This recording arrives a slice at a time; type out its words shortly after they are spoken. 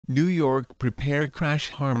New York Prepare Crash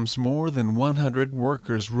Harms More Than 100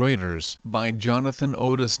 Workers. Reuters by Jonathan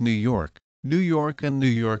Otis. New York and New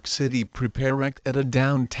York City prepare wrecked at a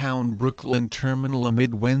downtown Brooklyn terminal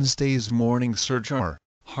amid Wednesday's morning surge,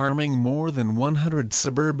 harming more than 100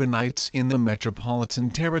 suburbanites in the Metropolitan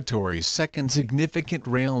Territory's second significant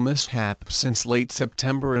rail mishap since late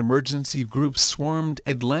September. Emergency groups swarmed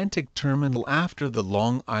Atlantic Terminal after the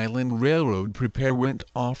Long Island Railroad Prepare went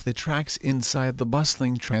off the tracks inside the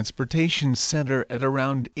bustling transportation center at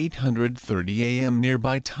around 8:30 a.m.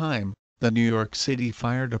 nearby time, the New York City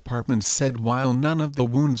Fire Department said. While none of the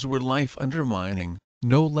wounds were life-undermining,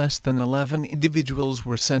 no less than 11 individuals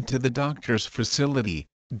were sent to the doctor's facility,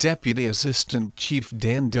 Deputy Assistant Chief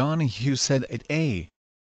Dan Donahue said at a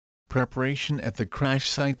preparation at the crash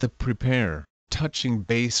site. The Prepare, touching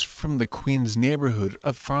base from the Queens neighborhood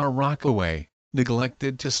of Far Rockaway,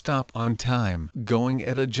 neglected to stop on time. Going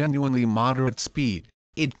at a genuinely moderate speed,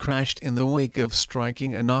 it crashed in the wake of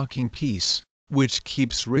striking a knocking piece, which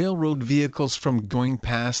keeps railroad vehicles from going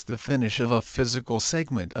past the finish of a physical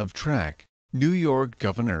segment of track. New York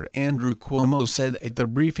Governor Andrew Cuomo said at the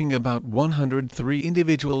briefing about 103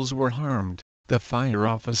 individuals were harmed, the fire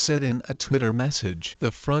office said in a Twitter message.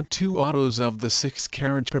 The front two autos of the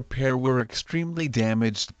six-carriage Prepare were extremely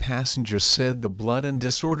damaged. Passengers said the blood and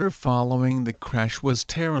disorder following the crash was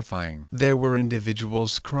terrifying. There were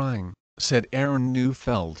individuals crying, said Aaron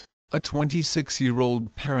Neufeld, a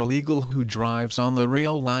 26-year-old paralegal who drives on the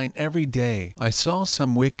rail line every day. I saw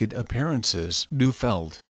some wicked appearances.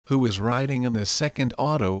 Neufeld, who was riding in the second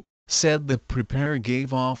auto, said the Prepare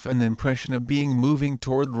gave off an impression of being moving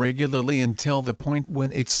toward regularly until the point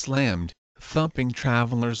when it slammed, thumping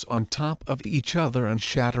travelers on top of each other and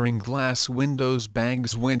shattering glass windows.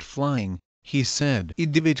 Bags went flying, he said.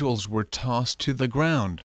 Individuals were tossed to the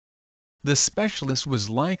ground. The specialist was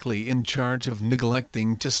likely in charge of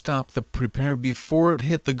neglecting to stop the Prepare before it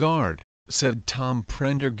hit the guard, said Tom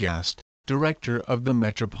Prendergast, director of the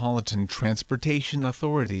Metropolitan Transportation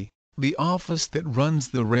Authority, the office that runs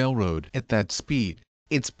the railroad. At that speed,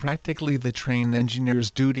 it's practically the train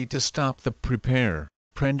engineer's duty to stop the Prepare,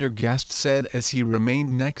 Prendergast said as he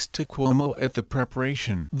remained next to Cuomo at the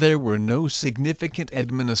preparation. There were no significant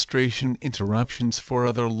administration interruptions for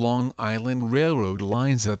other Long Island Railroad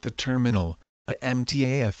lines at the terminal, a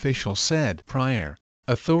MTA official said. Prior,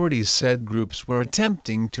 authorities said groups were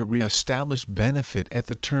attempting to re-establish benefit at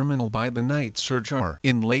the terminal by the night surge.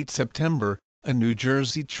 In late September, a New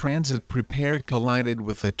Jersey Transit Prepare collided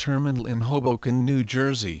with a terminal in Hoboken, New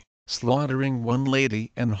Jersey, slaughtering one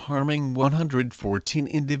lady and harming 114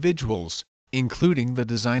 individuals, including the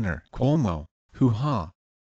designer. Cuomo, who